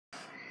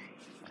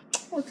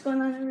What's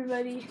going on,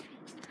 everybody?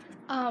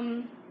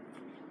 I'm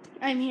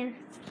here.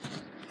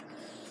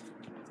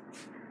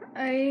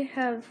 I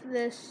have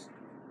this.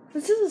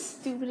 This is the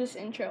stupidest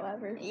intro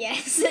ever.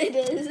 Yes, it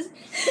is.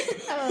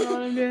 I don't know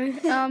what I'm doing.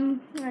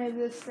 I have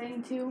this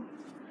thing too.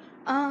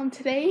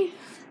 Today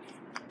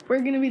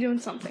we're gonna be doing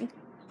something.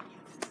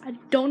 I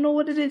don't know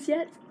what it is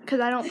yet because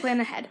I don't plan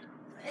ahead.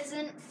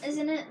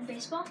 Isn't it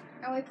baseball?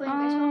 Are we playing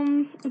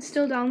baseball? It's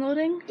still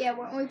downloading. Yeah,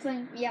 weren't we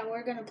playing? Yeah,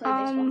 we're gonna play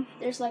baseball.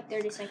 There's like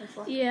 30 seconds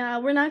left. Yeah,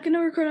 we're not gonna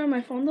record on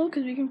my phone though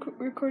because we can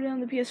record it on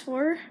the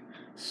PS4.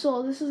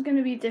 So this is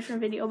gonna be a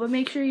different video, but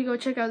make sure you go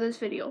check out this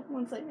video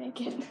once I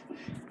make it.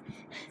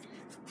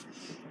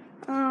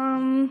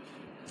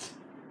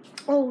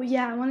 Oh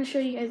yeah, I want to show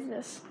you guys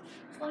this.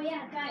 Oh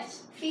yeah,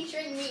 guys,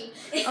 featuring me.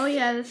 Oh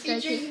yeah, this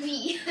guy's featuring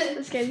here. me.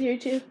 This guy's here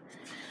too.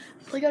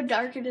 Look how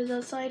dark it is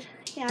outside.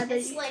 Yeah,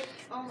 it's like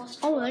almost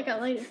 12. Oh, that got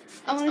lighter.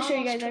 I want to show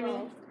you guys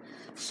everything.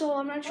 So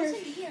I'm not sure. What's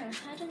in here?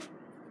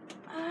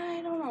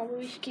 I don't know, but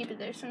we should keep it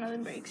there so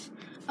nothing breaks.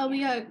 We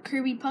got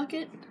Kirby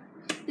Puckett.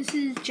 This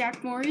is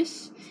Jack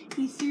Morris.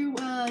 He threw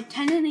a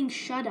 10-inning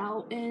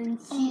shutout in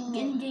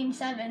Game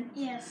 7.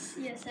 Yes,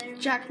 I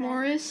remember Jack that.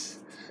 Morris.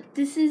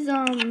 This is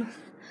a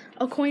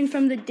coin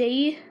from the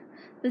day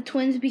the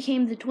Twins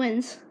became the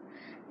Twins.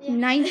 Yeah.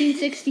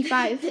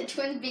 1965. The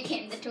Twins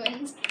became the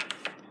Twins.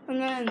 And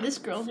then this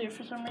girl's here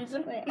for some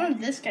reason. Wait, And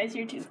this guy's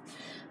here too.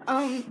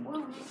 A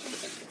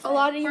A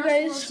lot of you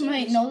guys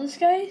might know this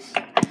guy.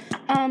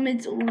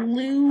 It's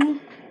Lou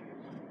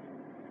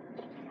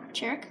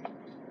Cherick?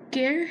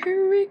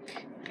 Gehrig.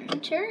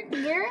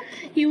 Garrick?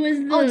 He was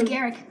Oh, it's the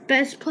Garrick.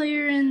 best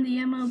player in the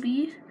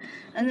MLB.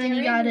 And then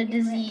he got a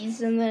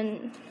disease. And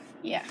then,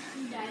 yeah.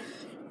 He died.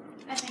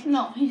 I think.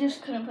 No, he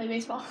just couldn't play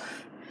baseball.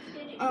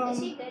 Is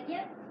he dead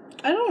yet?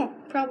 I don't know.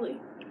 Probably.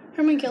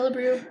 Herman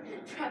Killebrew.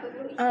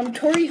 Probably.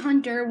 Torrey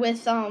Hunter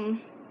with a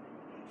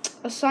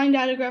signed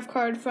autograph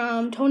card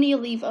from Tony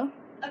Oliva.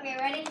 Okay,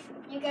 ready?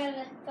 You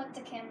gotta put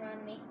the camera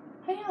on me.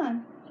 Hang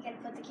on. You gotta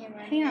put the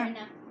camera on Hang me on. right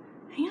now.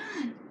 Hang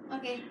on.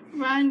 Okay.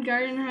 Ron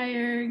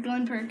Gardenhire,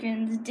 Glenn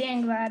Perkins,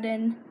 Dan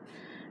Gladden,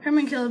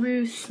 Herman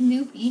Killebrew,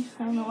 Snoopy.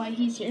 I don't know why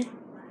he's here.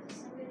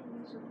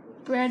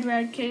 Brad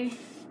Radke,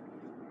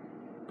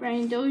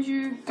 Brian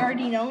Dozier,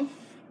 Gardino,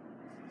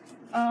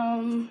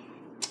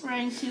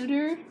 Ryan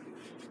Suter,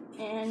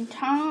 and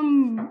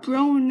Tom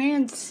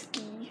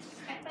Bronansky.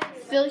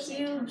 Phil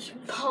Hughes,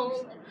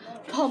 Paul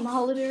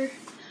Molitor.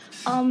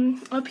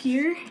 Up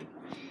here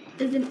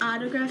is an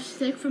autograph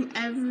stick from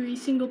every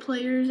single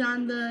players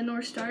on the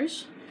North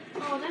Stars.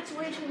 Oh, that's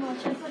way too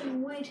much. I'm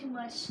putting way too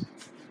much.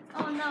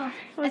 Oh no.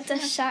 What's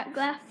It's a shot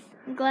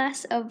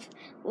glass of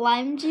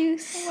lime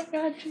juice. Oh my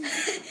god,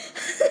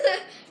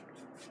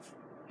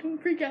 don't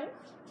freak out.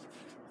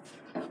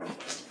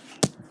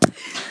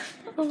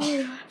 Oh my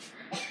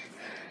god.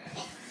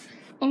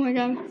 Oh my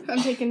god, I'm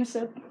taking a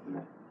sip.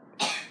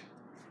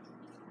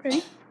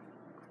 Ready?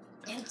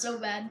 It's so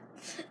bad.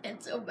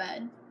 It's so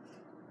bad.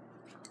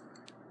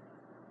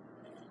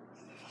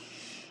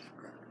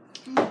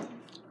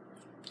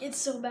 It's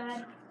so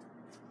bad.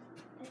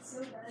 It's so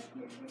bad.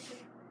 Here.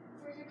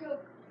 Where's your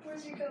Coke?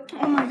 Where's your Coke?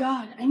 Oh my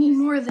god, I need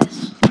more of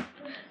this.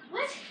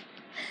 What?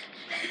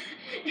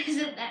 Is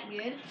it that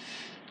good?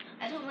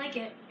 I don't like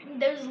it.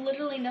 There's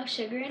literally no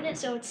sugar in it,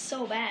 so it's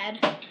so bad.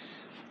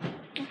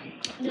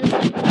 There's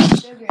like no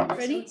sugar in it,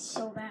 Ready? so it's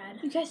so bad.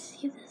 You guys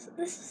see this?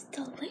 This is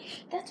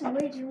delicious. That's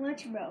way too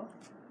much, bro.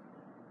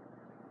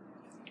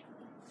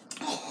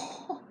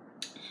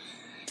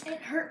 It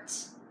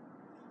hurts.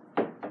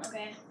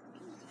 Okay.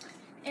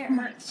 It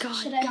hurts. God,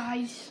 Should I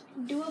guys.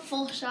 do a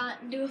full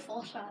shot? Do a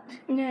full shot.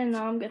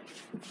 No, I'm good.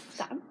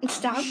 Stop.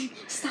 Stop.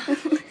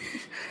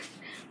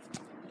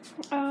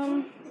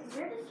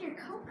 Where did your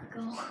Coke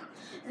go?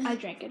 I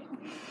drank it.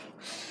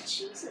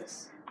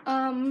 Jesus.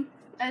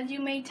 As you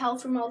may tell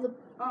from all the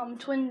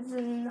Twins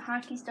and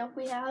hockey stuff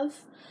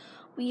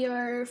we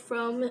are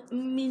from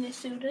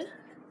Minnesota.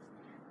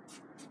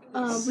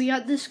 We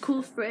got this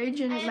cool fridge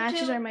and it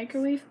matches our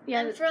microwave.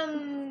 Yeah. I'm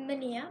from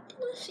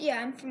Minneapolis.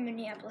 Yeah, I'm from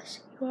Minneapolis.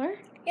 You are?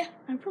 Yeah.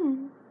 I'm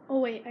from. Oh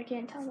wait, I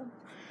can't tell them.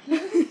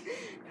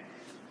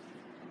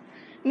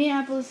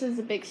 Minneapolis is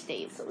a big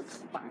state, so it's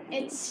fine.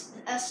 It's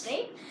a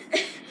state?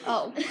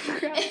 Oh,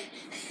 crap.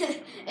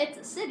 It's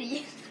a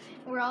city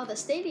where all the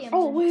stadiums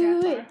Oh and wait.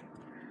 crap are.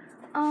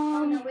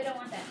 Oh no, Um. we don't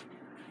want that.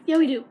 Yeah,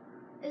 we do.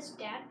 Is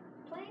Dad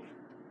playing?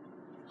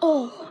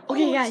 Oh.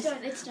 Okay, guys.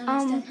 It's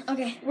done.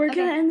 Okay. We're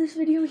gonna end this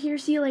video here.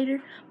 See you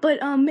later.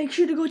 But make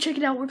sure to go check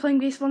it out. We're playing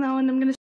baseball now, and I'm gonna.